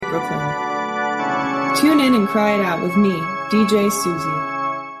Brooklyn. Tune in and cry it out with me, DJ Susie.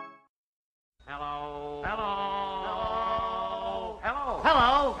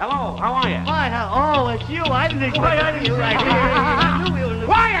 Hello, how are you? Fine, oh, it's you. I didn't expect you right here.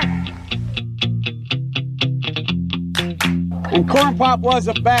 Quiet! And Corn Pop was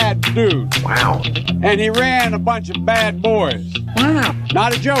a bad dude. Wow. And he ran a bunch of bad boys. Wow.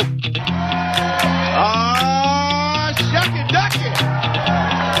 Not a joke. Shucky ducky.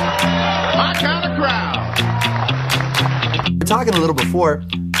 My kind of crowd. We were talking a little before.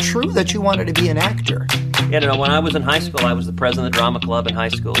 True that you wanted to be an actor. Yeah, no, when I was in high school, I was the president of the drama club in high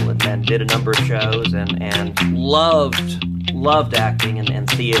school and did a number of shows and loved acting and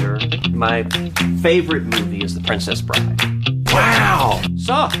theater. My favorite movie is The Princess Bride. Wow.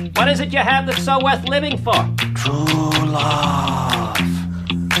 So, what is it you have that's so worth living for? True love.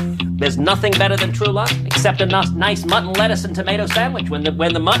 There's nothing better than true love, except a nice mutton, lettuce, and tomato sandwich. When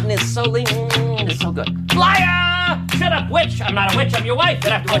the mutton is so lean, it's so good. Liar! Shut up, witch! I'm not a witch, I'm your wife.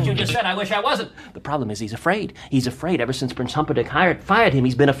 And after what you just said, I wish I wasn't. The problem is he's afraid. He's afraid. Ever since Prince Humperdinck fired him,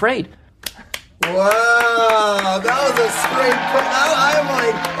 he's been afraid. Wow, that was a straight... I'm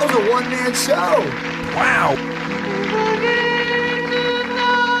like, that was a one-man show. Wow.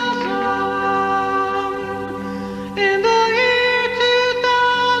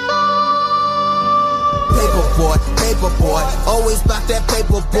 Paper boy, always about that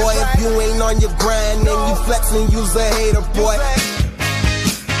paper boy. If you ain't on your grind, then you flexing, you's a hater boy. I'm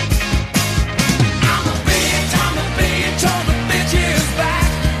a bitch, all the bitches back.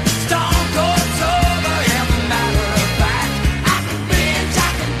 Stone cold sober, as a matter of fact. I can bitch,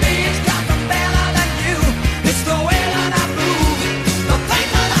 got them better than you. It's the way that I move, the thing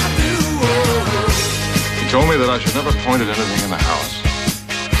that I do. He told me that I should never point at anything in the house.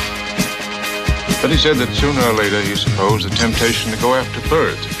 But he said that sooner or later he supposed the temptation to go after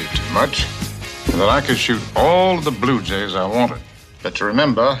birds would be too much, and that I could shoot all the blue jays I wanted. But to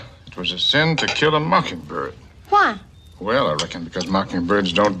remember, it was a sin to kill a mockingbird. Why? Well, I reckon because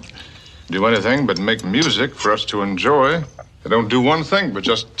mockingbirds don't do anything but make music for us to enjoy. They don't do one thing but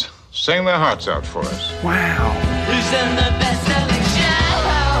just sing their hearts out for us. Wow. Who's in the best-selling show?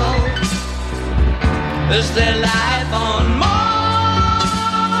 Is their life on Mars?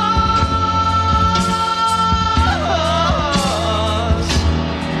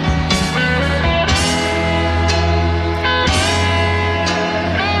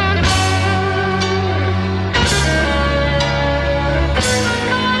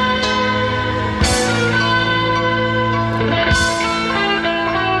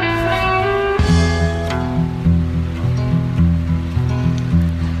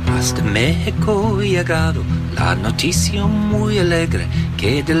 Hasta México llegado la noticia muy alegre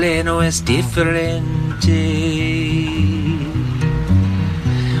que Delano es diferente.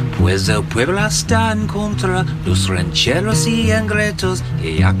 Pues el pueblo está en contra los rancheros y ingretos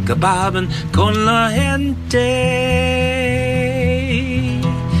que acababan con la gente.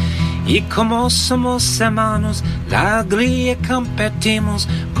 Y como somos hermanos, la alegría competimos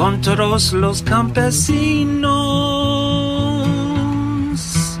con todos los campesinos.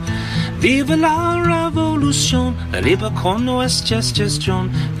 Viva la revolución, la libre con nuestra gestión,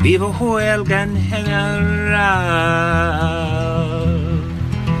 viva huelga en general.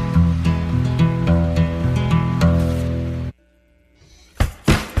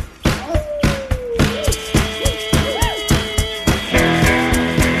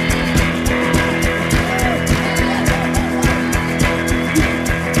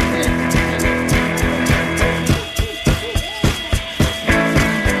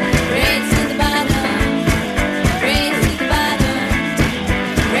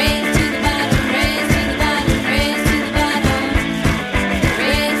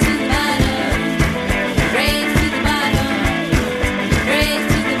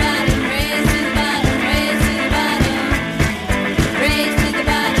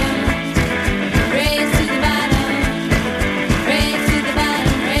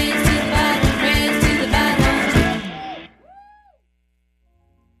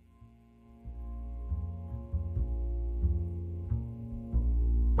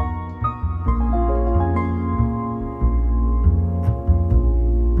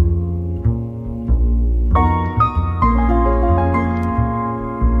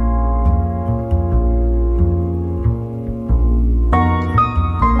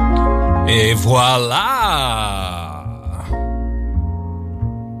 Et voila!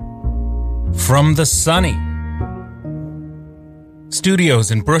 From the sunny studios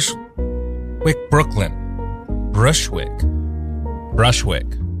in Bushwick, Brooklyn. Brushwick.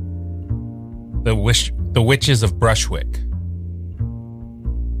 The witches of Brushwick.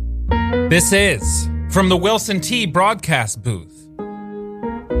 This is from the Wilson T broadcast booth.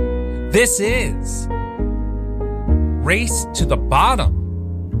 This is Race to the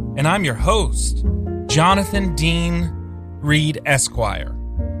Bottom, and I'm your host, Jonathan Dean Reed Esquire.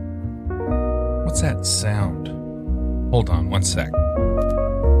 What's that sound? Hold on one sec.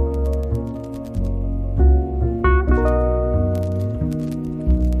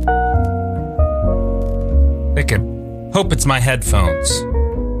 Hope it's my headphones.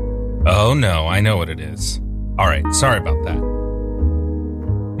 Oh no, I know what it is. Alright, sorry about that.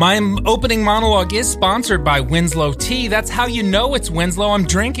 My opening monologue is sponsored by Winslow Tea. That's how you know it's Winslow. I'm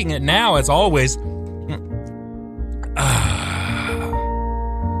drinking it now, as always.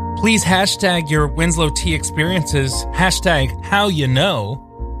 Please hashtag your Winslow Tea experiences, hashtag how you know,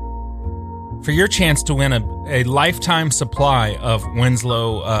 for your chance to win a lifetime supply of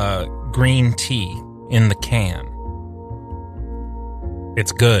Winslow green tea in the can.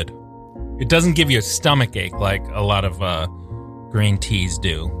 It's good. It doesn't give you a stomach ache like a lot of green teas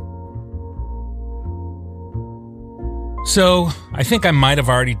do. So, I think I might have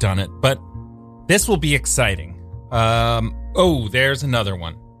already done it, but this will be exciting. There's another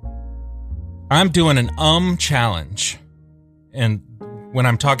one. I'm doing an challenge. And when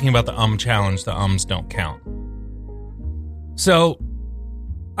I'm talking about the challenge, the ums don't count. So,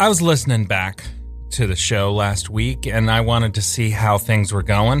 I was listening back to the show last week, and I wanted to see how things were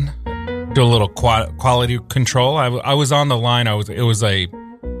going. Do a little quality control. I was on the line. It was a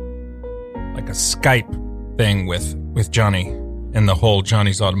Skype thing with Johnny and the whole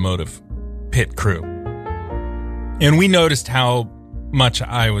Johnny's Automotive pit crew, and we noticed how much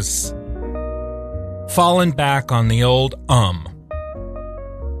I was falling back on the old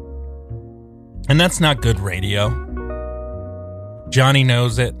and that's not good radio. Johnny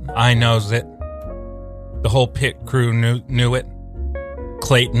knows it. I knows it. The whole pit crew knew it.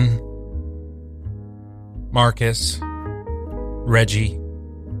 Clayton, Marcus, Reggie,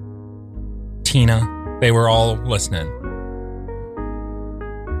 Tina, they were all listening.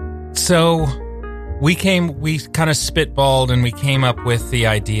 So we kind of spitballed and we came up with the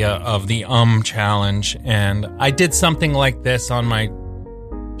idea of the challenge. And I did something like this on my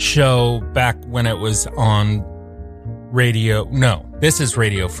show back when it was on radio. No, this is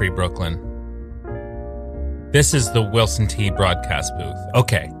Radio Free Brooklyn. This is the Wilson T broadcast booth.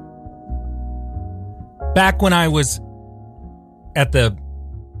 Okay. Back when I was at the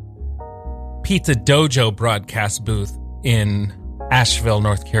Pizza Dojo broadcast booth in Asheville,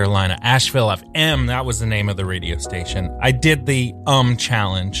 North Carolina. Asheville FM, that was the name of the radio station. I did the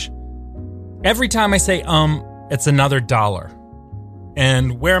challenge. Every time I say it's another $1.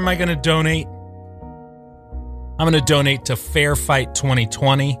 And where am I going to donate? I'm going to donate to Fair Fight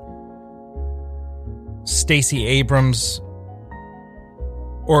 2020. Stacey Abrams'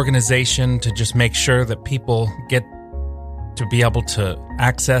 organization to just make sure that people get to be able to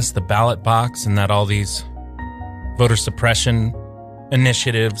access the ballot box and that all these voter suppression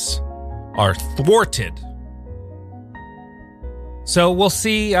initiatives are thwarted. So we'll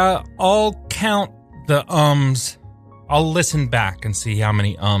see. I'll count the ums. I'll listen back and see how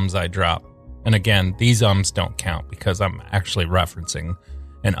many ums I drop. And again, these ums don't count because I'm actually referencing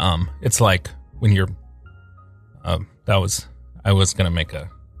an It's like when you're I was going to make a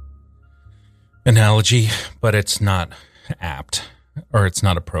analogy, but it's not apt or it's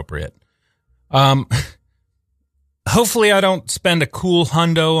not appropriate. Hopefully I don't spend a cool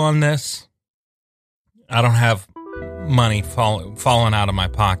hundo on this. I don't have money falling out of my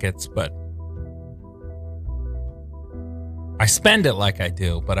pockets, but I spend it like I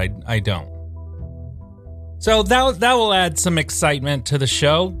do, but I don't. So that will add some excitement to the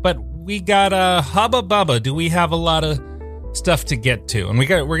show, but we got a hubba bubba. Do we have a lot of stuff to get to? And we're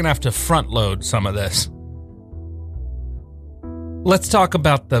going to have to front load some of this. Let's talk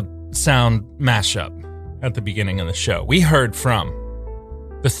about the sound mashup at the beginning of the show. We heard from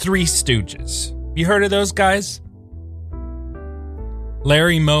the Three Stooges. You heard of those guys?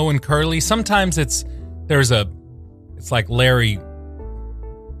 Larry, Moe, and Curly. Sometimes it's like Larry,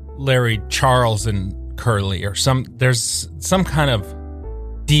 Charles, and Curly, or there's some kind of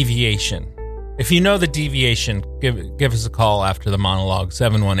deviation. If you know the deviation, give us a call after the monologue,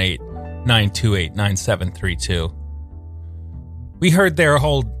 718-928-9732. We heard their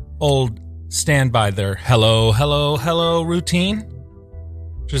old standby, their hello, hello, hello routine,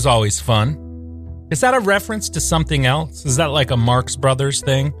 which is always fun. Is that a reference to something else? Is that like a Marx Brothers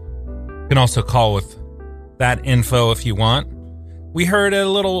thing? You can also call with that info if you want. We heard a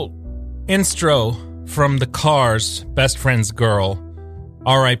little intro from the Cars' Best Friend's Girl,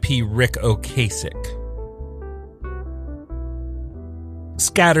 R.I.P. Rick Ocasek.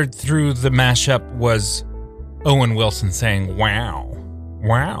 scattered through the mashup was Owen Wilson saying, wow,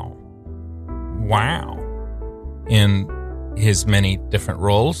 wow, wow, in his many different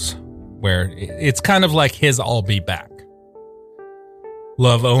roles, where it's kind of like his I'll Be Back.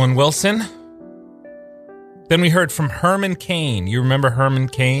 Love Owen Wilson. Then we heard from Herman Cain. You remember Herman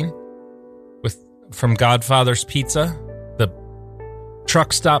Cain? From Godfather's Pizza? The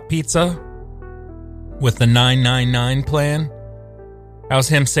truck stop pizza with the 999 plan? That was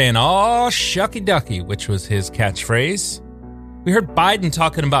him saying, "Oh, shucky ducky," which was his catchphrase. We heard Biden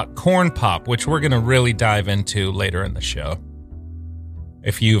talking about corn pop, which we're going to really dive into later in the show.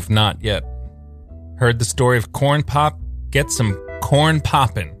 If you've not yet heard the story of corn pop, get some corn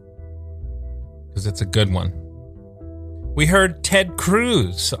poppin', because it's a good one. We heard Ted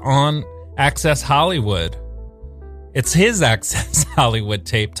Cruz on Access Hollywood. It's his Access Hollywood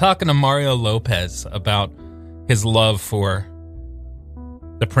tape, talking to Mario Lopez about his love for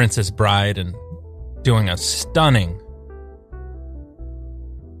The Princess Bride and doing a stunning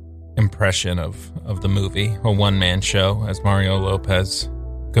impression of the movie, a one-man show, as Mario Lopez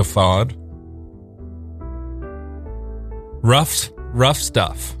guffawed. Rough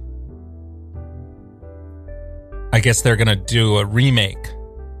stuff. I guess they're going to do a remake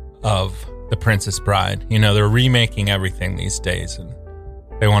of The Princess Bride. You know, they're remaking everything these days, and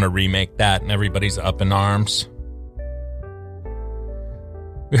they want to remake that, and everybody's up in arms.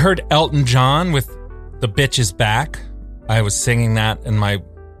 We heard Elton John with The Bitch Is Back. I was singing that, and my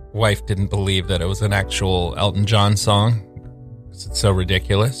wife didn't believe that it was an actual Elton John song. It's so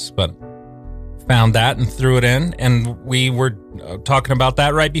ridiculous, but found that and threw it in, and we were talking about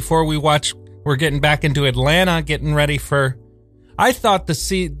that right before we're getting back into Atlanta, getting ready for... I thought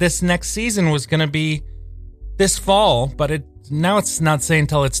this next season was going to be this fall, but now it's not saying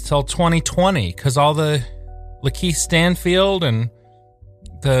till 2020, because all the Lakeith Stanfield and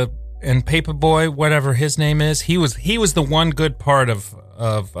Paperboy, whatever his name is, he was the one good part of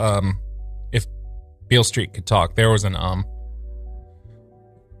If Beale Street Could Talk. There was an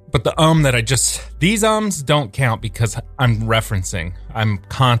but the that these ums don't count because I'm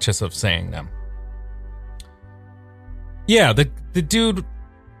conscious of saying them. Yeah, the dude,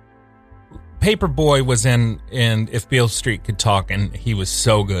 Paperboy, was in If Beale Street Could Talk, and he was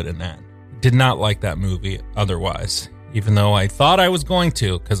so good in that. Did not like that movie otherwise, even though I thought I was going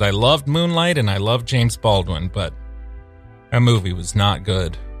to, because I loved Moonlight and I loved James Baldwin, but that movie was not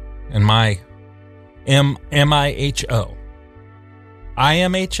good. And my IMHO.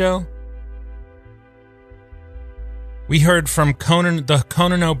 We heard from the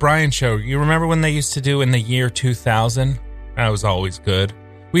Conan O'Brien show. You remember when they used to do In the Year 2000? That was always good.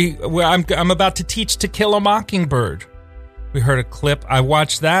 I'm about to teach To Kill a Mockingbird. We heard a clip. I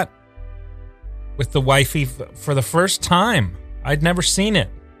watched that with the wifey for the first time. I'd never seen it.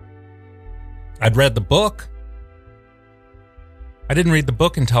 I'd read the book. I didn't read the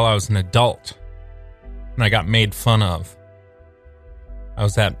book until I was an adult, and I got made fun of. I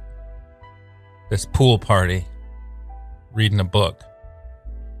was at this pool party reading a book.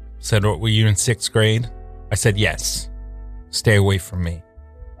 Said, "Were you in 6th grade?" I said, "Yes. Stay away from me."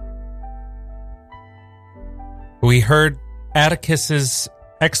 We heard Atticus's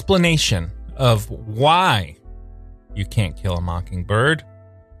explanation of why you can't kill a mockingbird.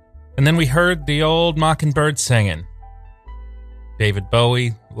 And then we heard the old Mockingbird singing. David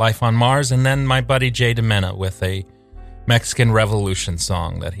Bowie, Life on Mars, and then my buddy Jay DiMena with a Mexican Revolution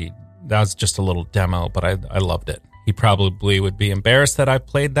song that was just a little demo, but I loved it. He probably would be embarrassed that I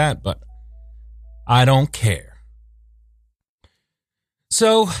played that, but I don't care.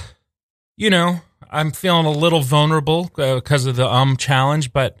 So, I'm feeling a little vulnerable because of the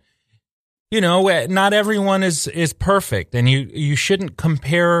challenge, but, not everyone is perfect, and you shouldn't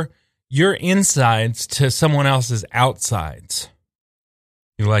compare your insides to someone else's outsides.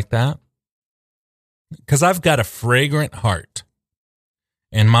 You like that? Because I've got a fragrant heart,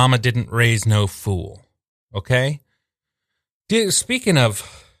 and mama didn't raise no fool, okay? Speaking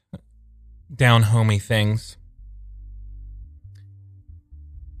of down-homey things,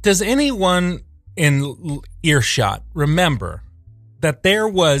 does anyone in earshot remember that there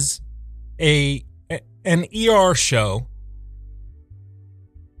was an ER show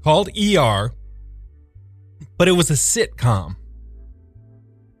called ER, but it was a sitcom?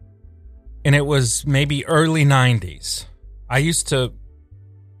 And it was maybe early 90s. I used to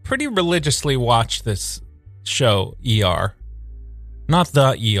pretty religiously watch this show, ER. Not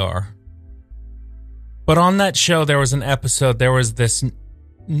the ER. But on that show, there was an episode, there was this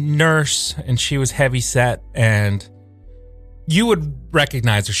nurse, and she was heavyset, and you would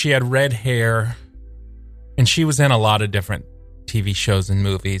recognize her. She had red hair, and she was in a lot of different TV shows and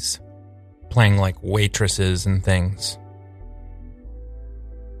movies, playing like waitresses and things.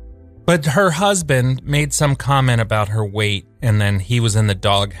 But her husband made some comment about her weight, and then he was in the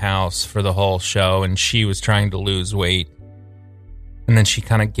doghouse for the whole show, and she was trying to lose weight. And then she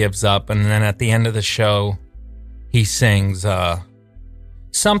kind of gives up, and then at the end of the show, he sings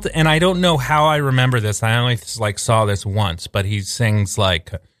something, and I don't know how I remember this. I only saw this once, but he sings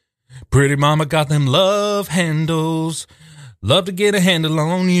like, "Pretty mama got them love handles, love to get a handle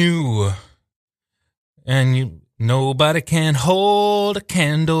on you, and nobody can hold a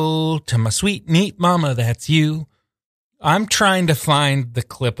candle to my sweet, neat mama, that's you." I'm trying to find the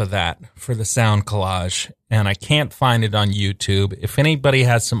clip of that for the sound collage, and I can't find it on YouTube. If anybody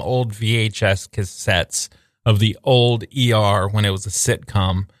has some old VHS cassettes of the old ER when it was a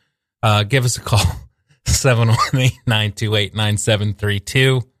sitcom, give us a call,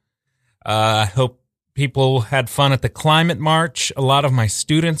 718-928-9732. I hope people had fun at the climate march. A lot of my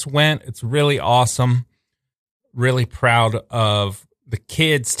students went. It's really awesome. Really proud of the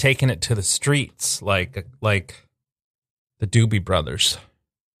kids taking it to the streets, like the Doobie Brothers.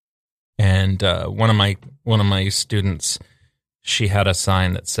 And one of my students, she had a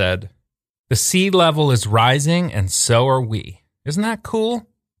sign that said, "The sea level is rising, and so are we." Isn't that cool?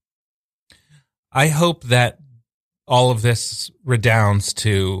 I hope that all of this redounds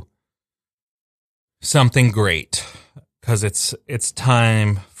to something great, because it's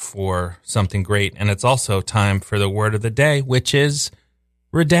time for something great, and it's also time for the word of the day, which is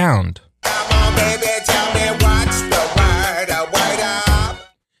redound. Come on, baby, tell me what's the word up.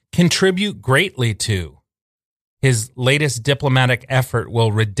 Contribute greatly to. His latest diplomatic effort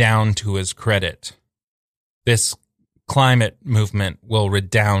will redound to his credit. This climate movement will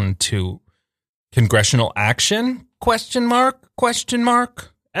redound to congressional action? Question mark?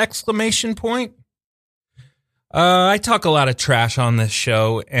 Exclamation point? I talk a lot of trash on this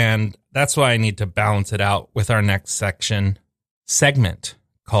show, and that's why I need to balance it out with our next segment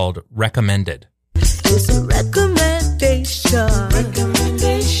called Recommended. It's a recommendation.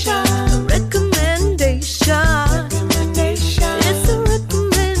 Recommendation. It's a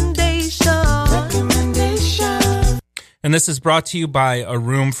recommendation. And this is brought to you by A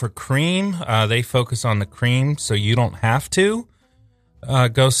Room for Cream. They focus on the cream, so you don't have to.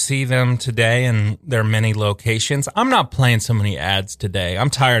 Go see them today in their many locations. I'm not playing so many ads today.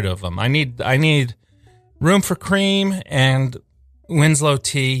 I'm tired of them. I need Room for Cream and Winslow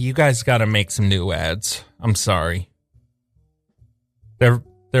Tea. You guys got to make some new ads. I'm sorry. They're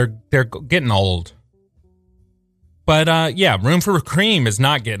getting old. But yeah, Room for Cream is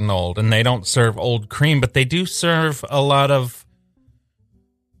not getting old, and they don't serve old cream, but they do serve a lot of.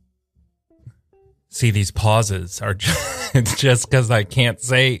 See, these pauses are it's just because I can't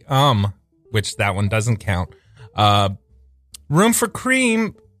say which that one doesn't count. Room for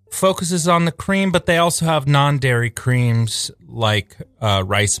Cream focuses on the cream, but they also have non-dairy creams like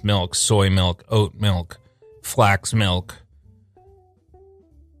rice milk, soy milk, oat milk, flax milk,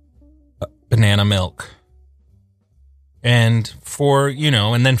 banana milk. And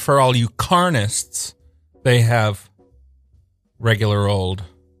and then for all you carnists, they have regular old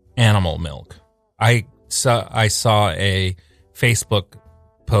animal milk. I saw a Facebook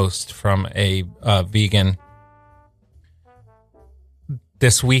post from a vegan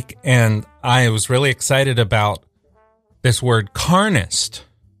this week, and I was really excited about this word carnist,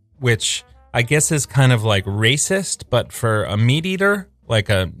 which I guess is kind of like racist, but for a meat eater, like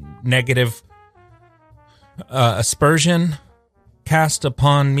a negative aspersion cast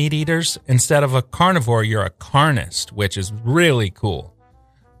upon meat eaters. Instead of a carnivore, you're a carnist, which is really cool.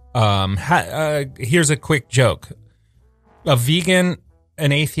 Here's a quick joke. A vegan,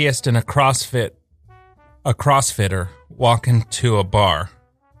 an atheist, and a CrossFitter walk into a bar.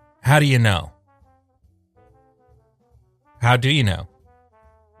 How do you know? How do you know?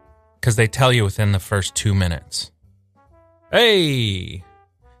 Because they tell you within the first 2 minutes. Hey!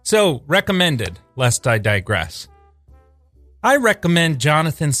 So, recommended, lest I digress. I recommend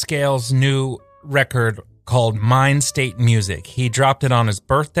Jonathan Scales' new record called Mind State Music. He dropped it on his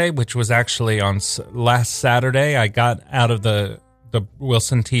birthday, which was actually on last Saturday. I got out of the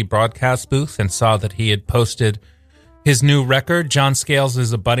Wilson T broadcast booth and saw that he had posted his new record. John Scales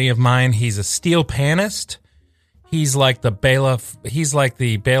is a buddy of mine. He's a steel panist. He's like the Bela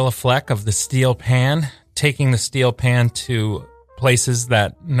Fleck of the steel pan, taking the steel pan to places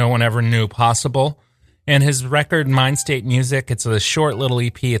that no one ever knew possible. And his record, Mind State Music, it's a short little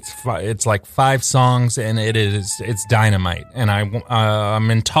EP. It's like 5 songs, and it's dynamite. And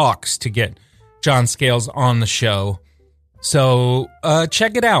I'm in talks to get John Scales on the show So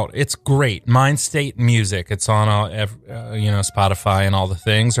check it out. It's great. Mind State Music. It's on Spotify and all the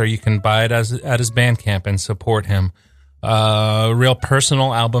things, or you can buy it at his Bandcamp and support him. Real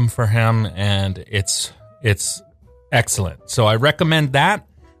personal album for him, and it's excellent. So I recommend that.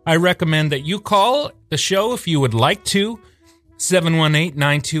 I recommend that you call the show if you would like to.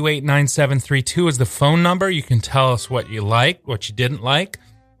 718-928-9732 is the phone number. You can tell us what you like, what you didn't like.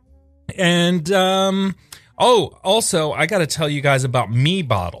 And also, I got to tell you guys about Me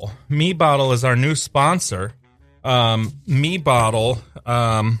Bottle. Me Bottle is our new sponsor. Me Bottle.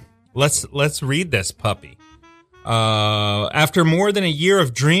 Let's read this puppy. After more than a year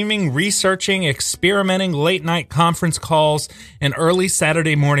of dreaming, researching, experimenting, late-night conference calls, and early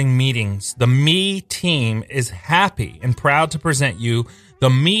Saturday morning meetings, the Me team is happy and proud to present you the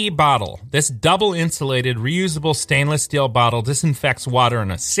Me Bottle. This double-insulated, reusable stainless steel bottle disinfects water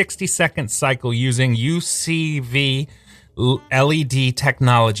in a 60-second cycle using UCV LED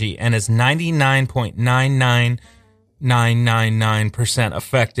technology and is 99.99999%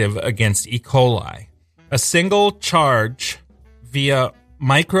 effective against E. coli. A single charge via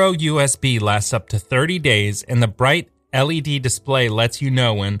micro USB lasts up to 30 days, and the bright LED display lets you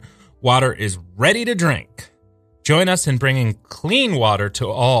know when water is ready to drink. Join us in bringing clean water to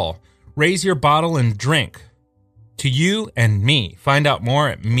all. Raise your bottle and drink to you and me. Find out more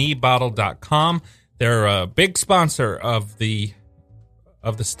at mebottle.com. They're a big sponsor of the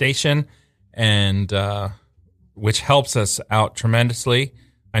station, and which helps us out tremendously.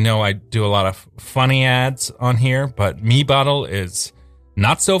 I know I do a lot of funny ads on here, but Me Bottle is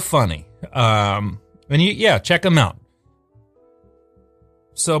not so funny. Check them out.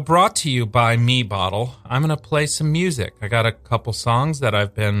 So brought to you by Me Bottle, I'm going to play some music. I got a couple songs that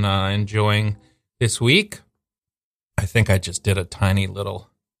I've been enjoying this week. I think I just did a tiny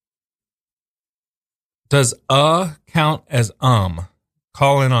little... Does count as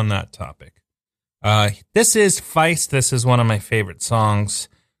Call in on that topic. This is Feist. This is one of my favorite songs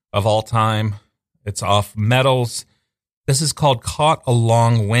of all time. It's off Metals. This is called Caught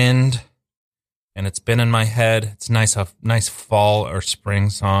Along Wind, and it's been in my head. It's a nice fall or spring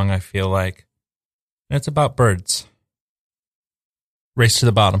song, I feel like. And it's about birds. Race to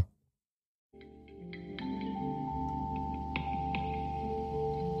the Bottom.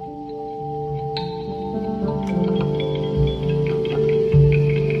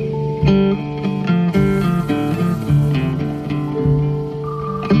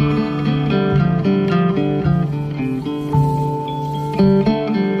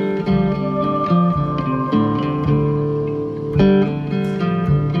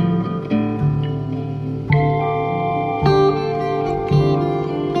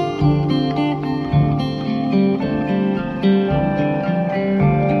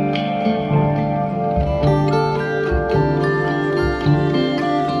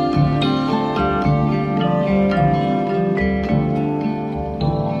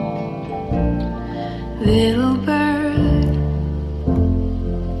 Little bird,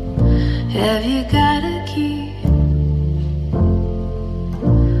 have you got a key?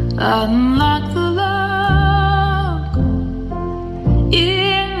 Unlock the lock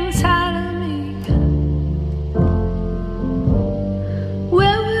inside of me.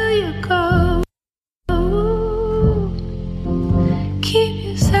 Where will you go? Keep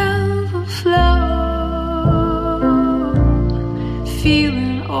yourself afloat,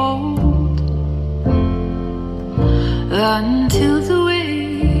 feeling old. Until the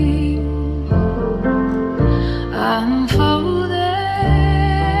wing unfolded,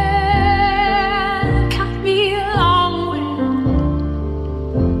 cut me a long wind.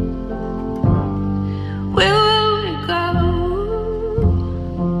 Where will we go?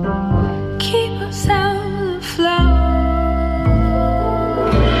 Keep ourselves afloat.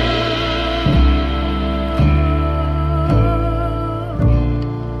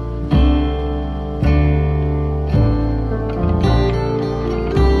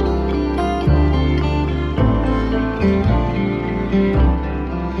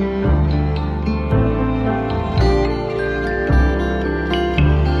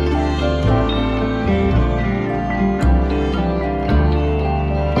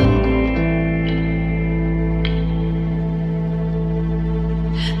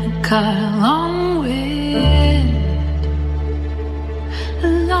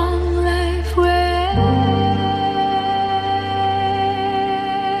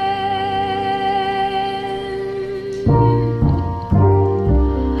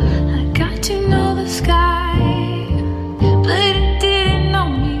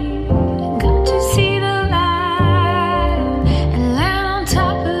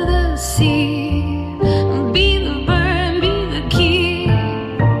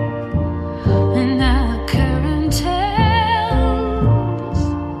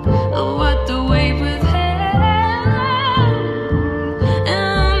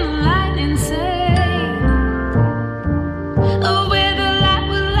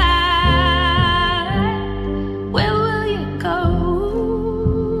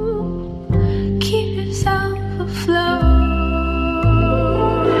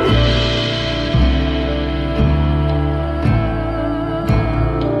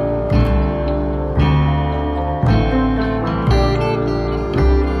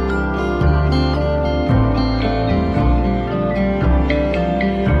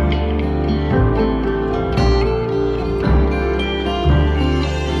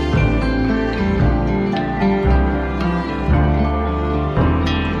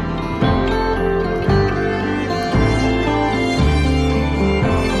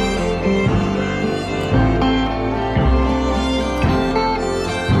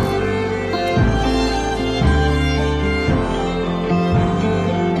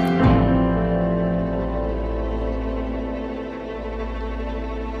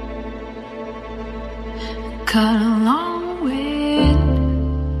 cut a long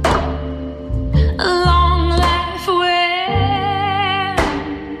wind, a long life went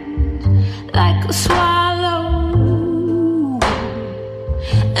like a swallow,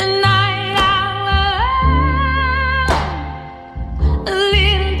 a night owl, a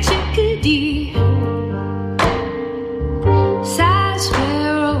little chickadee, sad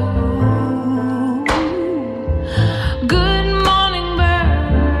sparrow, good morning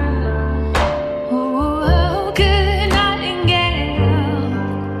bird, oh, good nightingale.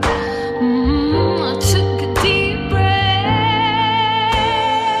 I took a deep breath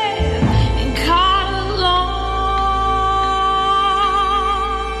and caught a long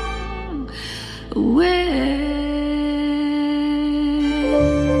wind.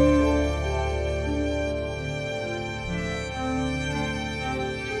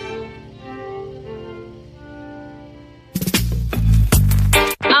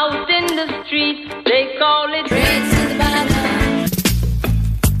 Out in the street, they call it Trains to the Bottom.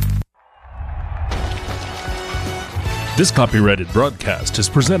 This copyrighted broadcast is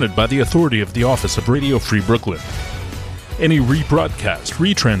presented by the authority of the Office of Radio Free Brooklyn. Any rebroadcast,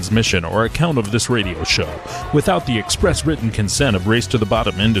 retransmission, or account of this radio show without the express written consent of Race to the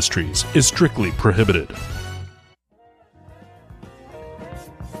Bottom Industries is strictly prohibited.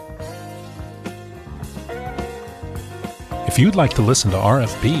 If you'd like to listen to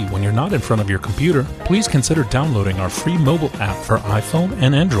RFB when you're not in front of your computer, please consider downloading our free mobile app for iPhone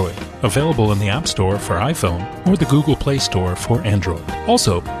and Android, available in the App Store for iPhone or the Google Play Store for Android.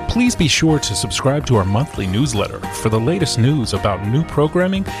 Also, please be sure to subscribe to our monthly newsletter for the latest news about new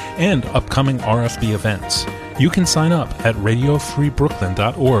programming and upcoming RFB events. You can sign up at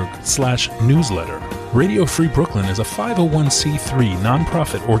radiofreebrooklyn.org/newsletter. Radio Free Brooklyn is a 501c3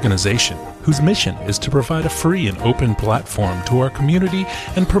 nonprofit organization whose mission is to provide a free and open platform to our community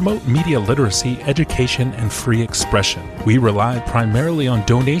and promote media literacy, education, and free expression. We rely primarily on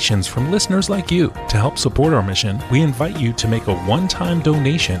donations from listeners like you. To help support our mission, we invite you to make a one-time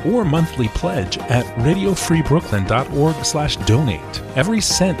donation or monthly pledge at radiofreebrooklyn.org/donate. Every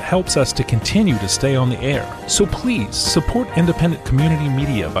cent helps us to continue to stay on the air, so please support independent community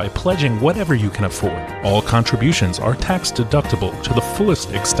media by pledging whatever you can afford. All contributions are tax deductible to the fullest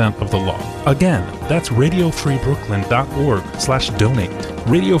extent of the law. Again, that's radiofreebrooklyn.org/donate.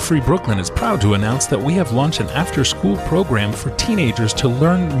 Radio Free Brooklyn is proud to announce that we have launched an after-school program for teenagers to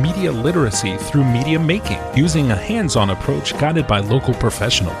learn media literacy through media making, using a hands-on approach guided by local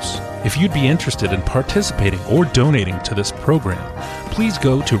professionals. If you'd be interested in participating or donating to this program, please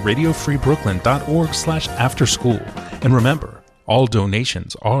go to radiofreebrooklyn.org/afterschool. And remember, all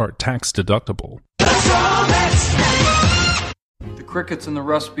donations are tax deductible. The crickets and the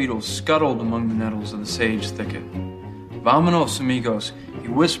rust beetles scuttled among the nettles of the sage thicket. Vamonos, amigos, he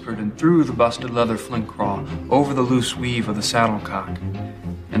whispered and threw the busted leather flint craw over the loose weave of the saddlecock,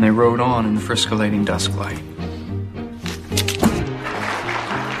 and they rode on in the friscolating dusk light.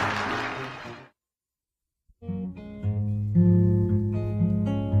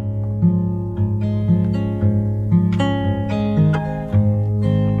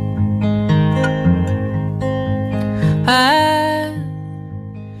 I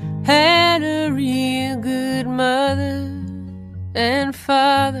had a real good mother and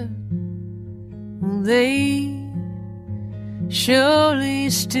father. They surely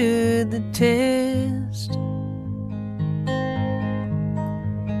stood the test.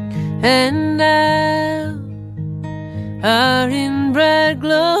 And now are in bright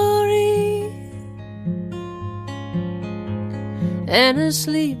glory and are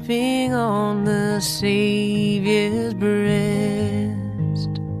sleeping on the Savior's breast.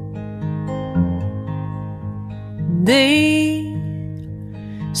 They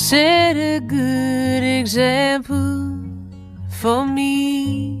set a good example for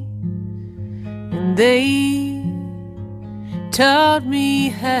me, and they taught me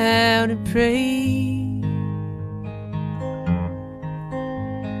how to pray.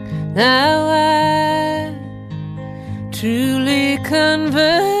 Now I truly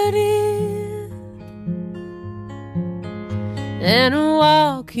converted and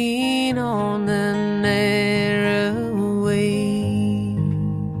walking on the narrow way.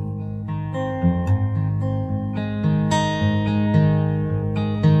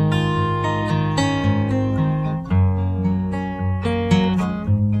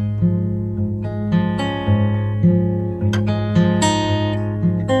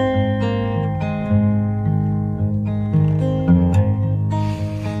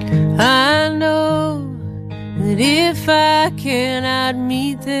 I know that if I cannot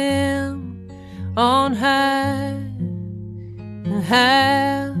meet them on high,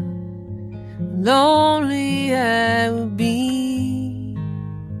 how lonely I would be.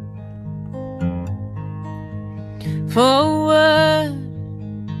 For what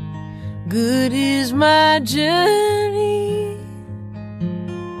good is my journey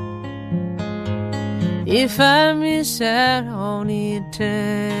if I miss out on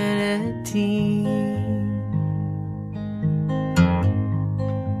eternity?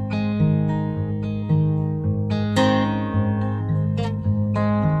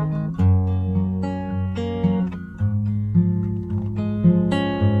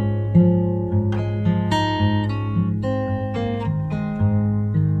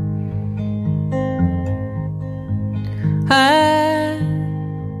 I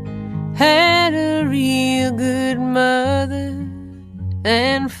had a real good mother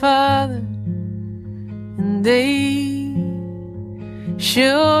and father, and they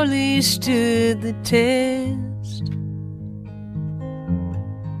surely stood the test.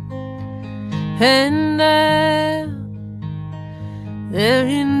 And now they're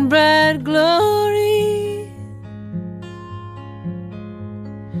in bright glory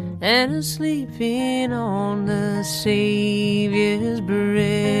and are sleeping on the Savior's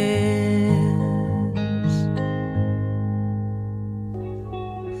breast.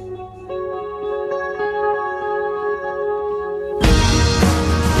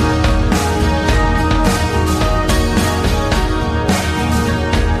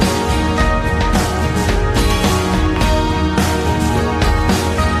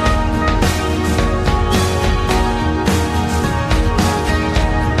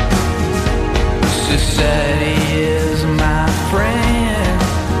 Society is my friend.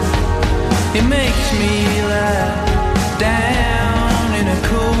 It makes me lie down in a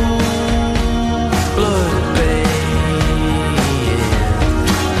cold blood bed.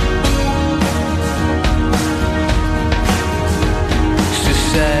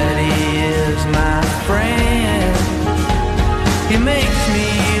 Society is my friend. It makes me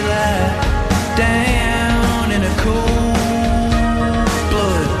lie down in a cold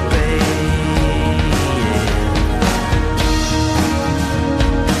blood bed.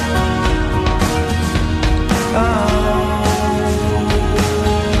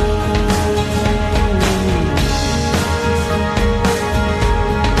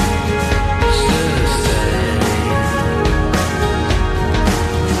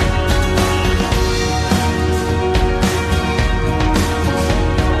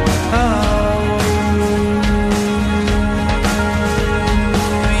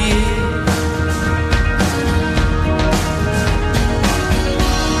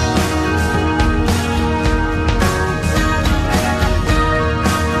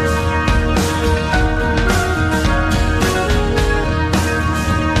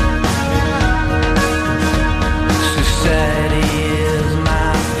 Society is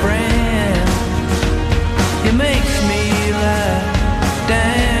my friend. It makes me lie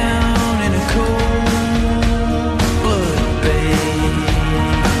down in a cold blood bed.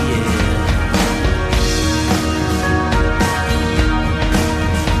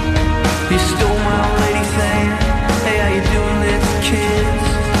 You stole my old lady saying, hey, how you doing, let's kiss.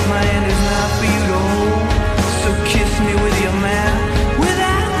 My hand is not for you to hold, so kiss me with your mouth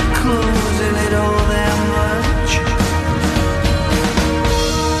without closing it all that much.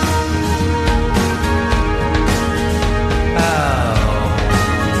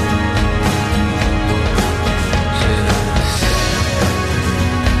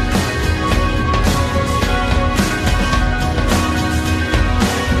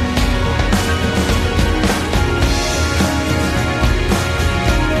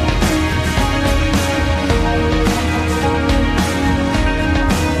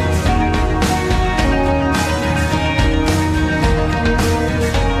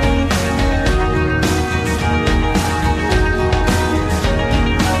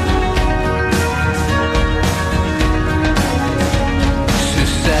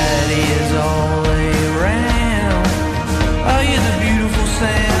 Society is all around. Are you the beautiful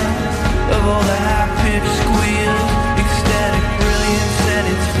sound of all the high-pitched squeals? Ecstatic brilliance at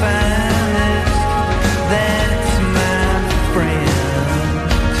its finest. That's my friend.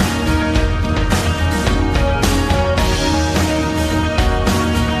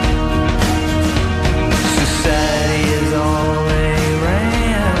 Society is all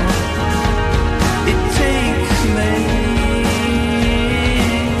around. It takes me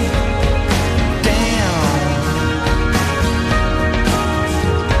down.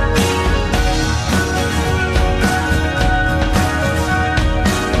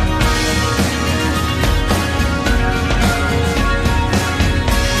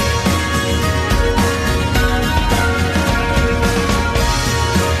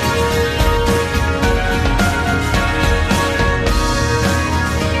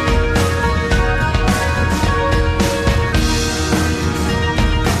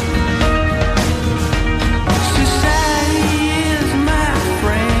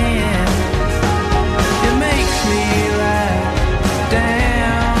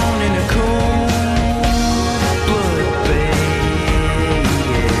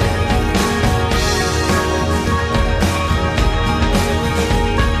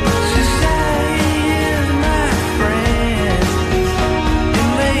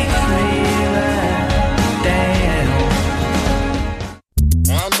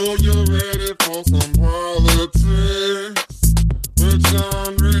 I know you're ready for some politics. With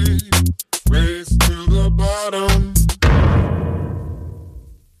Sean Reed, race to the bottom.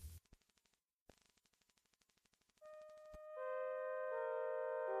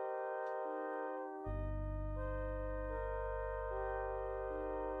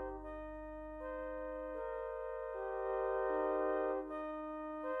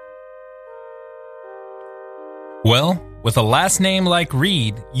 Well, with a last name like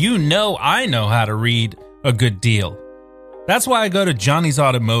Reed, you know I know how to read a good deal. That's why I go to Johnny's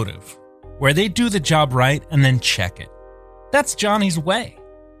Automotive, where they do the job right and then check it. That's Johnny's way.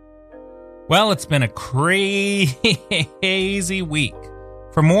 Well, it's been a crazy week.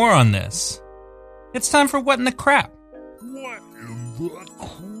 For more on this, it's time for What in the Crap.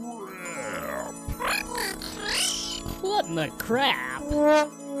 What in the crap? What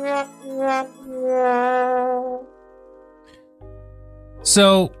in the crap?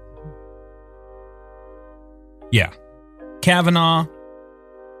 So, yeah. Kavanaugh,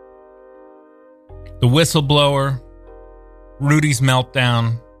 the whistleblower, Rudy's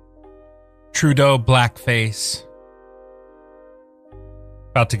meltdown, Trudeau blackface,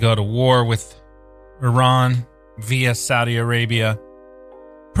 about to go to war with Iran via Saudi Arabia.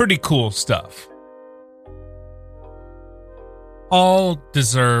 Pretty cool stuff. All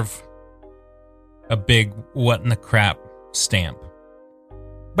deserve a big what in the crap stamp.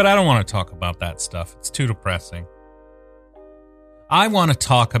 But I don't want to talk about that stuff. It's too depressing. I want to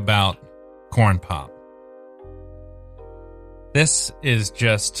talk about Corn Pop. This is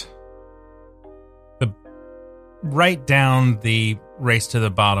just right down the race to the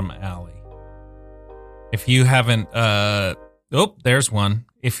bottom alley. If you haven't, there's one.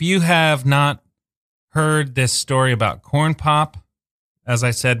 If you have not heard this story about Corn Pop, as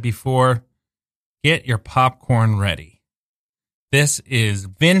I said before, get your popcorn ready. This is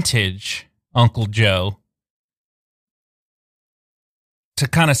vintage Uncle Joe. To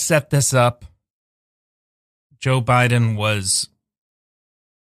kind of set this up, Joe Biden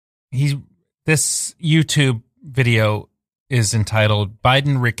this YouTube video is entitled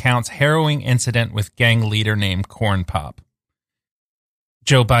Biden Recounts Harrowing Incident with Gang Leader Named Corn Pop.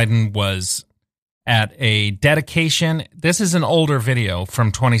 Joe Biden was at a dedication. This is an older video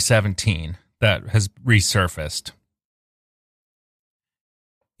from 2017 that has resurfaced.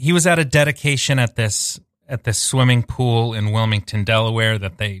 He was at a dedication at this swimming pool in Wilmington, Delaware,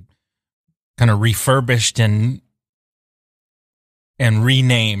 that they kind of refurbished and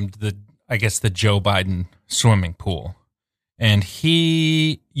renamed the Joe Biden swimming pool. And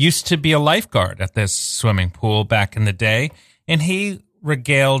he used to be a lifeguard at this swimming pool back in the day, and he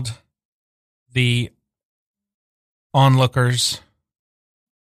regaled the onlookers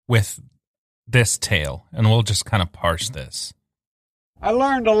with this tale, and we'll just kind of parse this. I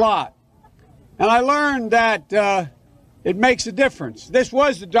learned a lot. And I learned that it makes a difference. This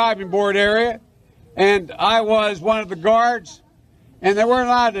was the diving board area, and I was one of the guards, and there was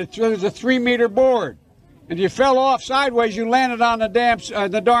a 3-meter board. And if you fell off sideways, you landed on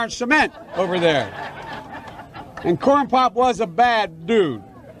the darn cement over there. And Corn Pop was a bad dude,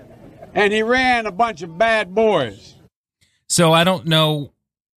 and he ran a bunch of bad boys. So I don't know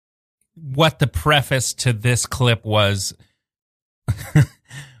what the preface to this clip was.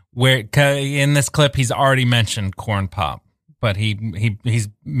 Where in this clip he's already mentioned Corn Pop, but he's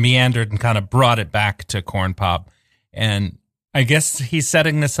meandered and kind of brought it back to Corn Pop, and I guess he's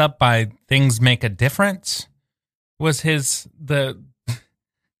setting this up by things make a difference. Was the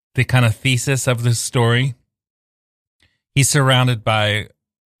kind of thesis of this story? He's surrounded by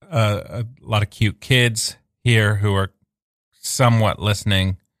a lot of cute kids here who are somewhat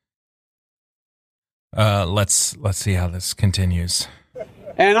listening. Let's see how this continues.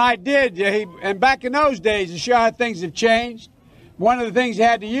 And I did. And back in those days, to show how things have changed, one of the things you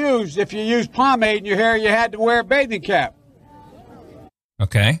had to use, if you used pomade in your hair, you had to wear a bathing cap.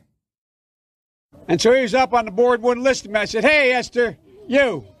 Okay. And so he was up on the board, wouldn't listen to me. I said, "Hey, Esther,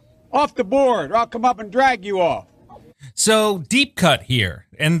 you, off the board, or I'll come up and drag you off." So deep cut here,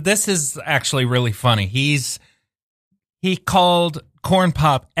 and this is actually really funny. He called Corn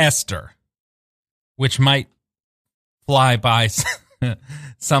Pop Esther, which might fly by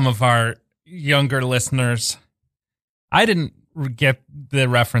some of our younger listeners. I didn't get the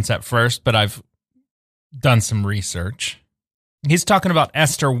reference at first, but I've done some research. He's talking about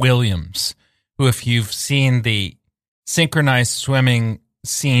Esther Williams, who, if you've seen the synchronized swimming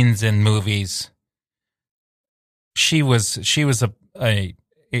scenes in movies, she was a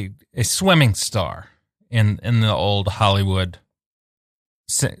swimming star in the old Hollywood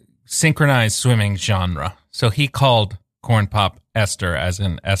synchronized swimming genre. So he called Corn Pop Esther as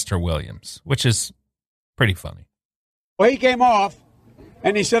in Esther Williams, which is pretty funny. Well, he came off,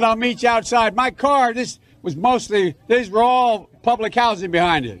 and he said, I'll meet you outside. My car, these were all public housing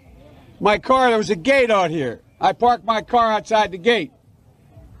behind it. My car, there was a gate out here. I parked my car outside the gate.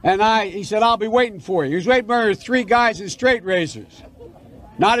 And he said, I'll be waiting for you. He was waiting for 3 guys in straight razors.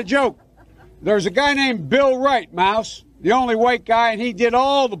 Not a joke. There's a guy named Bill Wright, Mouse, the only white guy, and he did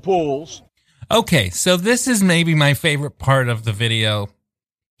all the pools. Okay, so this is maybe my favorite part of the video.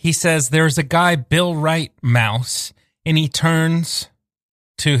 He says there's a guy, Bill Wright, Mouse, and he turns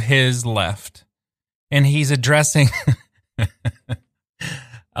to his left, and he's addressing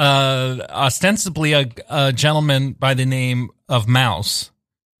ostensibly a gentleman by the name of Mouse,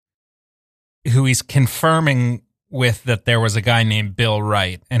 who he's confirming with that there was a guy named Bill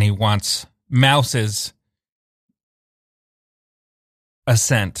Wright, and he wants Mouse's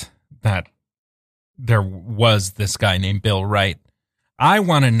assent that there was this guy named Bill Wright. I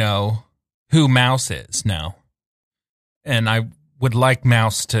want to know who Mouse is now. And I would like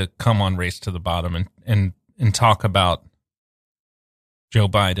Mouse to come on Race to the Bottom and talk about Joe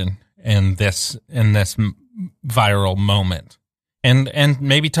Biden and this viral moment. And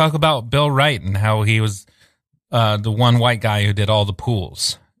maybe talk about Bill Wright and how he was the one white guy who did all the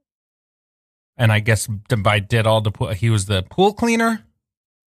pools. And I guess he was the pool cleaner?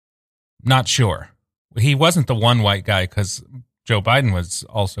 Not sure. He wasn't the one white guy because Joe Biden was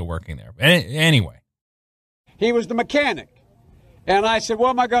also working there. Anyway. He was the mechanic. And I said,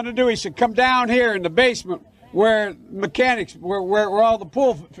 what am I going to do? He said, come down here in the basement where all the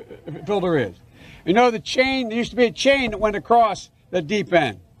pool filter is. You know, the chain, there used to be a chain that went across the deep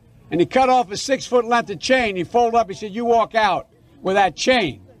end. And he cut off a 6-foot length of chain. He folded up. He said, you walk out with that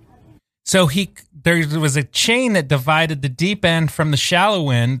chain. So there was a chain that divided the deep end from the shallow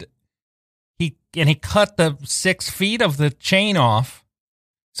end. He cut the 6 feet of the chain off.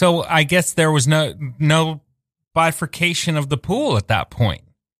 So I guess there was no bifurcation of the pool at that point,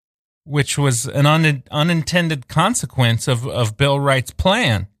 which was an unintended consequence of Bill Wright's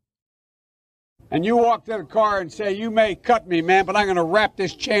plan. And you walk to the car and say, you may cut me, man, but I'm going to wrap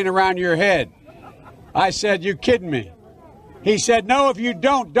this chain around your head. I said, you kidding me? He said, no, if you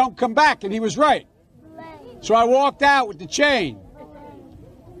don't come back. And he was right. So I walked out with the chain.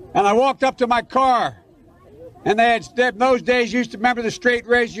 And I walked up to my car. And in those days, you used to remember the straight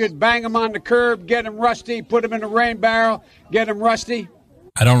razor. You'd bang them on the curb, get them rusty, put them in a rain barrel, get them rusty.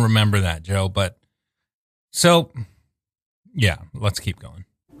 I don't remember that, Joe, but so, yeah, let's keep going.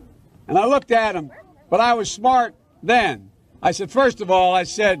 And I looked at him, but I was smart then. I said, first of all,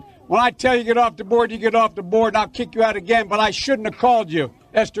 when I tell you get off the board, you get off the board, and I'll kick you out again, but I shouldn't have called you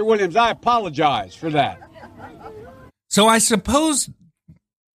Esther Williams. I apologize for that. So I suppose,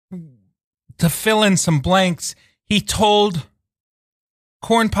 to fill in some blanks, he told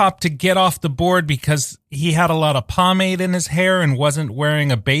Corn Pop to get off the board because he had a lot of pomade in his hair and wasn't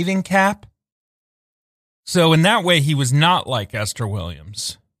wearing a bathing cap. So in that way, he was not like Esther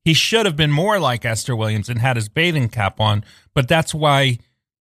Williams. He should have been more like Esther Williams and had his bathing cap on, but that's why,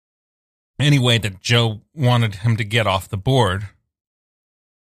 anyway, that Joe wanted him to get off the board.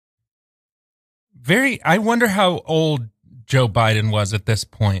 I wonder how old Joe Biden was at this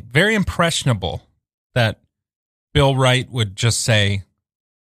point. Very impressionable that Bill Wright would just say,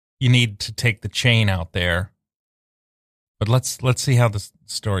 you need to take the chain out there. But let's see how the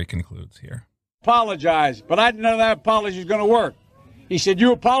story concludes here. Apologize, but I didn't know that apology was going to work. He said,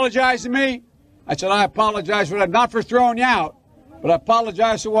 you apologize to me? I said, I apologize for that, not for throwing you out, but I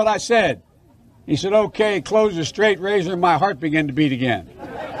apologize for what I said. He said, okay, close the straight razor, and my heart began to beat again.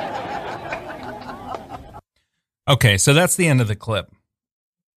 Okay, so that's the end of the clip.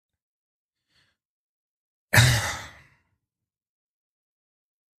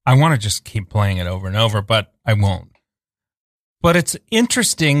 I want to just keep playing it over and over, but I won't. But it's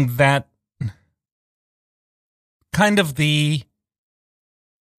interesting that kind of the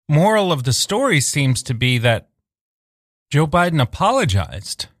moral of the story seems to be that Joe Biden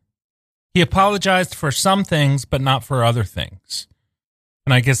apologized. He apologized for some things, but not for other things.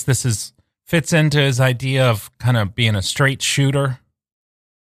 And I guess this fits into his idea of kind of being a straight shooter,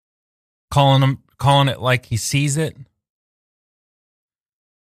 calling it like he sees it.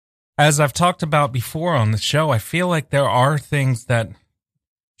 As I've talked about before on the show, I feel like there are things that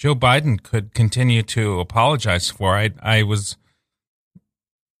Joe Biden could continue to apologize for.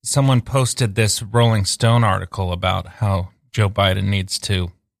 Someone posted this Rolling Stone article about how Joe Biden needs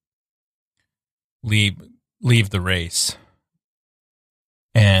to leave the race.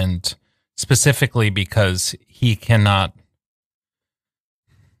 And specifically because he can't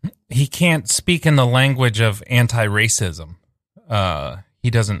speak in the language of anti-racism. he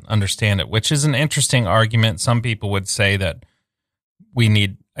doesn't understand it, which is an interesting argument. Some people would say that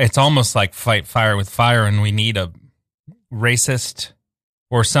it's almost like fight fire with fire, and we need a racist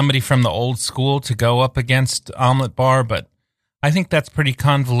or somebody from the old school to go up against Omelet Bar, but I think that's pretty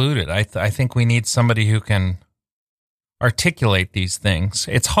convoluted. I think we need somebody who can articulate these things.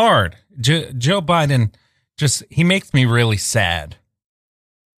 It's hard. Joe Biden he makes me really sad.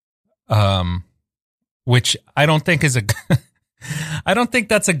 Which I don't think is I don't think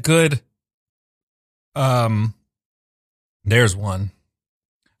that's a good, there's one.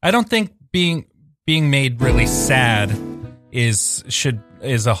 I don't think being made really sad is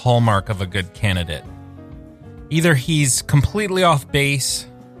a hallmark of a good candidate. Either he's completely off base,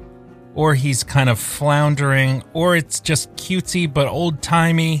 or he's kind of floundering, or it's just cutesy but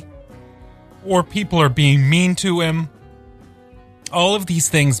old-timey, or people are being mean to him. All of these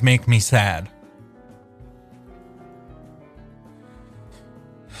things make me sad.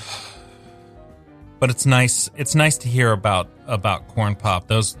 But it's nice to hear about Corn Pop.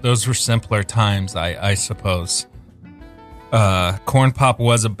 Those were simpler times, I suppose. Corn Pop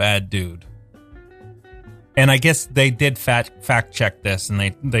was a bad dude. And I guess they did fact check this,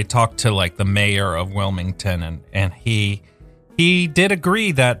 and they talked to like the mayor of Wilmington, and he did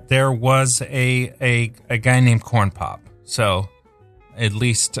agree that there was a guy named Corn Pop. So at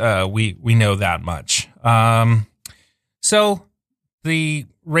least we know that much. So the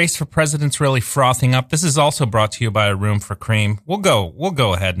race for president's really frothing up. This is also brought to you by Room for Cream. We'll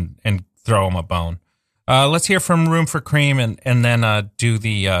go ahead and throw him a bone. Let's hear from Room for Cream, and then do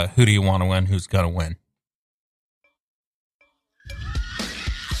the who do you want to win, who's gonna win.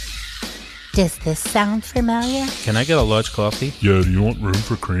 Does this sound familiar? Can I get a large coffee? Yeah, do you want Room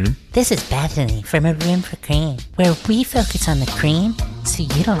for Cream? This is Bethany from A Room for Cream, where we focus on the cream so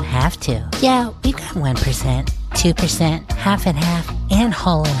you don't have to. Yeah, we've got 1%, 2%, half and half, and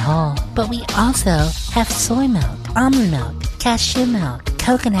whole and whole. But we also have soy milk, almond milk, cashew milk,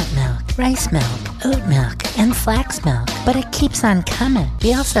 coconut milk, rice milk, oat milk, and flax milk. But it keeps on coming.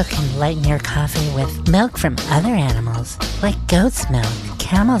 We also can lighten your coffee with milk from other animals, like goat's milk,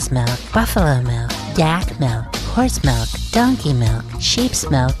 camel's milk, buffalo milk, yak milk, horse milk, donkey milk, sheep's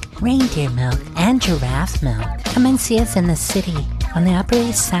milk, reindeer milk, and giraffe milk. Come and see us in the city on the Upper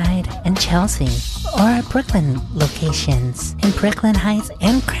East Side and Chelsea, or our Brooklyn locations in Brooklyn Heights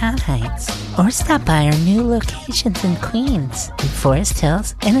and Crown Heights, or stop by our new locations in Queens, in Forest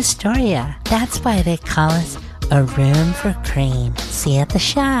Hills, and Astoria. That's why they call us A Room for Cream. See you at the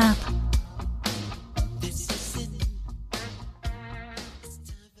shop.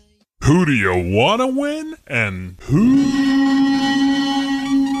 Who do you want to win? And who's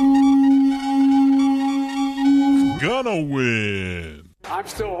gonna win? I'm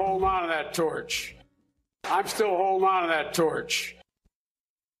still holding on to that torch. I just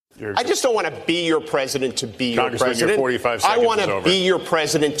don't want to be your president to be your Congressman, president. your 45 I seconds want is to over. be your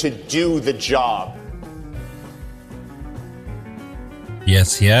president to do the job.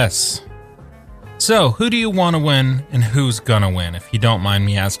 Yes. So, who do you want to win, and who's gonna win, if you don't mind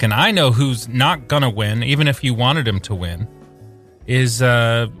me asking? I know who's not gonna win, even if you wanted him to win, is,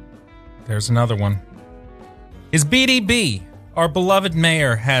 there's another one. Is BDB. Our beloved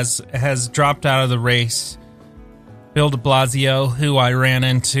mayor has dropped out of the race. Bill de Blasio, who I ran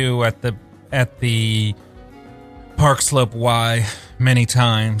into at the Park Slope Y many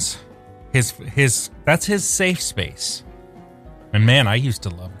times. That's his safe space. And man, I used to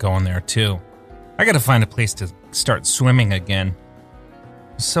love going there too. I got to find a place to start swimming again.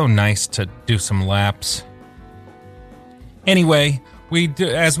 It's so nice to do some laps. Anyway,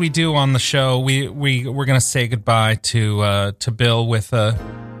 as we do on the show, we're gonna say goodbye to Bill with a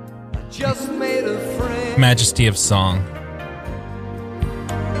Just made a friend. Majesty of Song.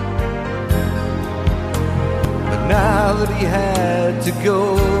 But now that he had to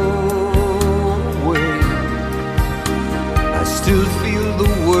go away, I still feel the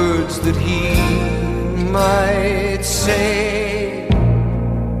words that he might say.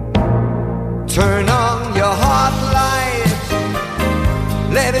 Turn on your heart light,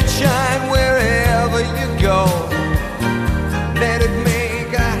 let it shine wherever you go. Let it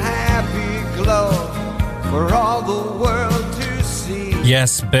make a happy glow for all the world to see.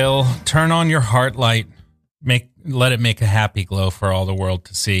 Yes, Bill, turn on your heart light. Let it make a happy glow for all the world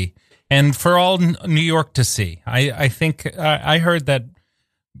to see. And for all New York to see. I think I heard that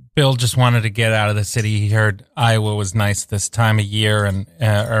Bill just wanted to get out of the city. He heard Iowa was nice this time of year and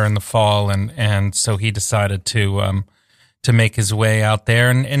or in the fall, and so he decided to make his way out there.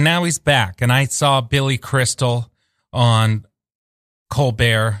 And now he's back. And I saw Billy Crystal on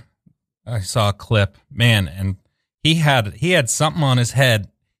Colbert. I saw a clip, man, and He had something on his head.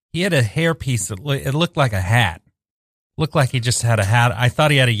 He had a hairpiece that it looked like a hat. Looked like he just had a hat. I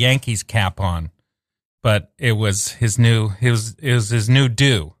thought he had a Yankees cap on, but it was his new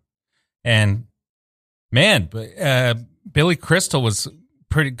do. And man, Billy Crystal was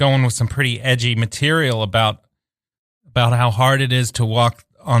going with some pretty edgy material about how hard it is to walk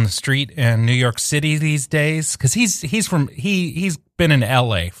on the street in New York City these days. Because he's been in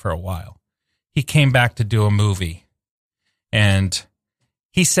LA for a while. He came back to do a movie, and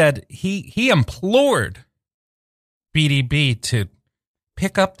he said he implored BDB to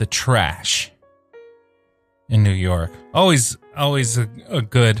pick up the trash in New York. Always a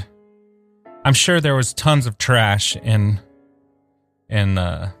good. I'm sure there was tons of trash in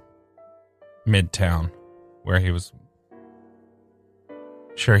Midtown, where he was.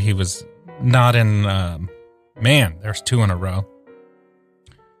 Sure, he was not in. Man, there's 2 in a row.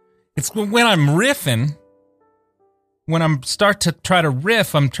 It's when I'm riffing. When I'm start to try to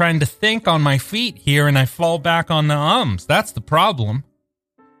riff, I'm trying to think on my feet here, and I fall back on the ums. That's the problem.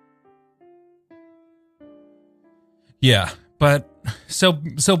 Yeah, but so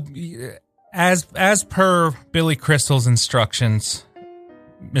as per Billy Crystal's instructions,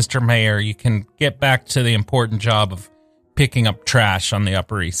 Mr. Mayor, you can get back to the important job of picking up trash on the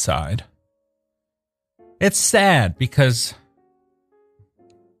Upper East Side. It's sad because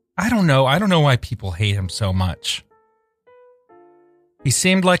I don't know why people hate him so much. He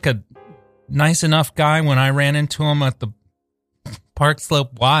seemed like a nice enough guy when I ran into him at the Park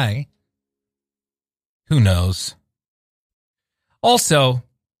Slope Y. Who knows? Also,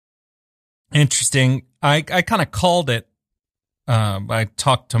 interesting, I kind of called it. I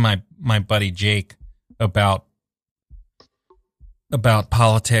talked to my buddy Jake about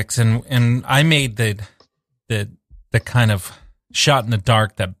politics, and I made the kind of shot in the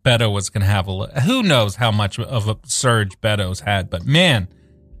dark that Beto was going to have who knows how much of a surge Beto's had, but man,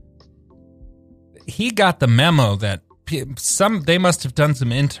 he got the memo that they must have done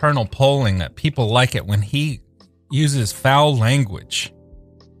some internal polling that people like it when he uses foul language.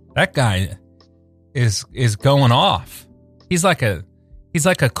 That guy is going off. He's like a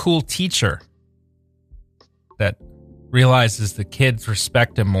cool teacher that realizes the kids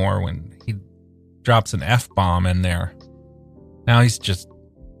respect him more when he drops an F-bomb in there. Now he's just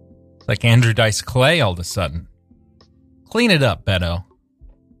like Andrew Dice Clay all of a sudden. Clean it up, Beto.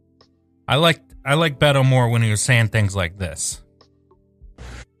 I like Beto more when he was saying things like this.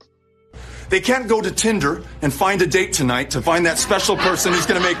 They can't go to Tinder and find a date tonight to find that special person who's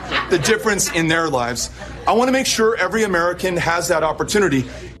going to make the difference in their lives. I want to make sure every American has that opportunity.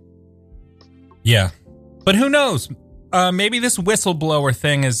 Yeah. But who knows? Maybe this whistleblower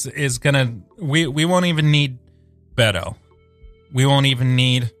thing is going to... We won't even need Beto. We won't even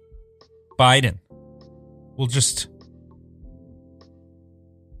need Biden. We'll just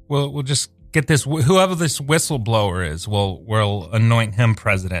get this, whoever this whistleblower is, we'll anoint him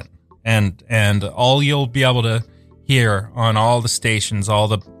president. And all you'll be able to hear on all the stations, all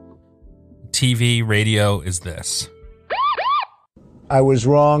the TV, radio is this. I was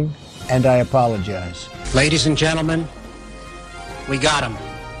wrong, and I apologize. Ladies and gentlemen, we got him.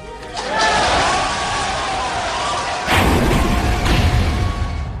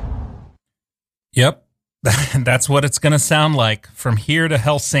 Yep, that's what it's going to sound like from here to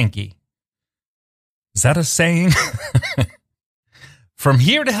Helsinki. Is that a saying? From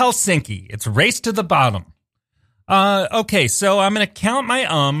here to Helsinki, it's race to the bottom. Okay, so I'm going to count my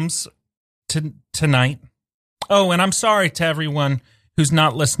ums tonight. Oh, and I'm sorry to everyone who's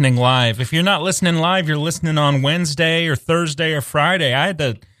not listening live. If you're not listening live, you're listening on Wednesday or Thursday or Friday. I had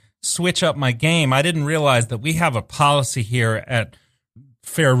to switch up my game. I didn't realize that we have a policy here at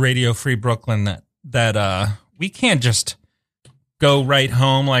Fair Radio Free Brooklyn that we can't just go right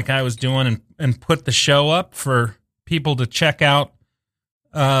home like I was doing and put the show up for people to check out.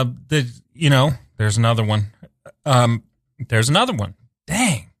 There's another one.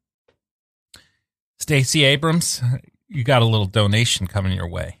 Dang. Stacey Abrams, you got a little donation coming your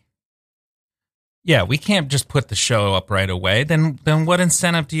way. Yeah, we can't just put the show up right away. Then what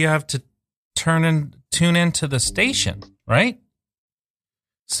incentive do you have to tune into the station, right?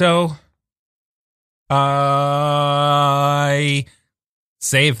 So I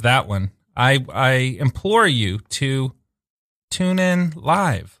save that one. I implore you to tune in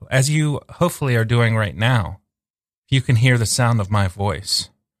live, as you hopefully are doing right now. You can hear the sound of my voice.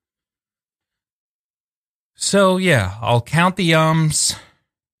 So yeah, I'll count the ums.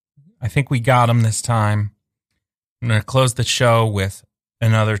 I think we got them this time. I'm going to close the show with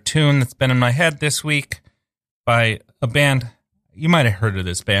another tune that's been in my head this week by a band. You might have heard of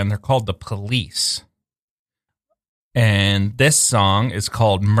this band. They're called The Police. And this song is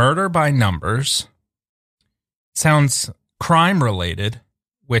called Murder by Numbers. Sounds crime-related,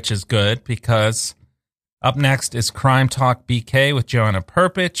 which is good because up next is Crime Talk BK with Joanna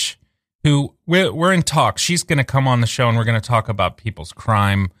Perpich, who we're in talk. She's going to come on the show, and we're going to talk about people's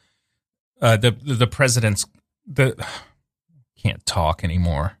crime. The president's... can't talk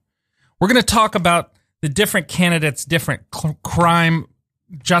anymore. We're going to talk about the different candidates' different crime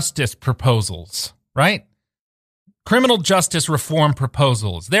justice proposals, right? Criminal justice reform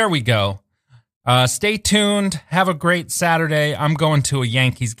proposals. There we go. Stay tuned. Have a great Saturday. I'm going to a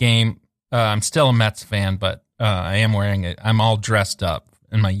Yankees game. I'm still a Mets fan, but I am wearing it. I'm all dressed up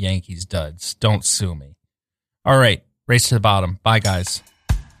in my Yankees duds. Don't sue me. All right. Race to the bottom. Bye, guys.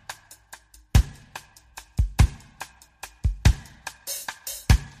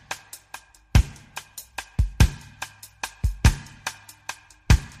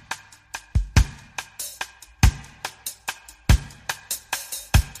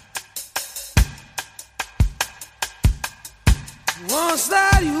 Once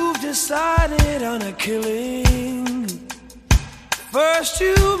that you've decided on a killing, first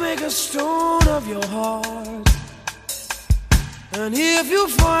you make a stone of your heart. And if you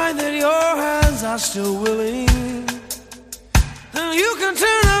find that your hands are still willing, then you can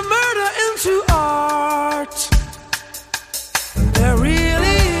turn a murder into art.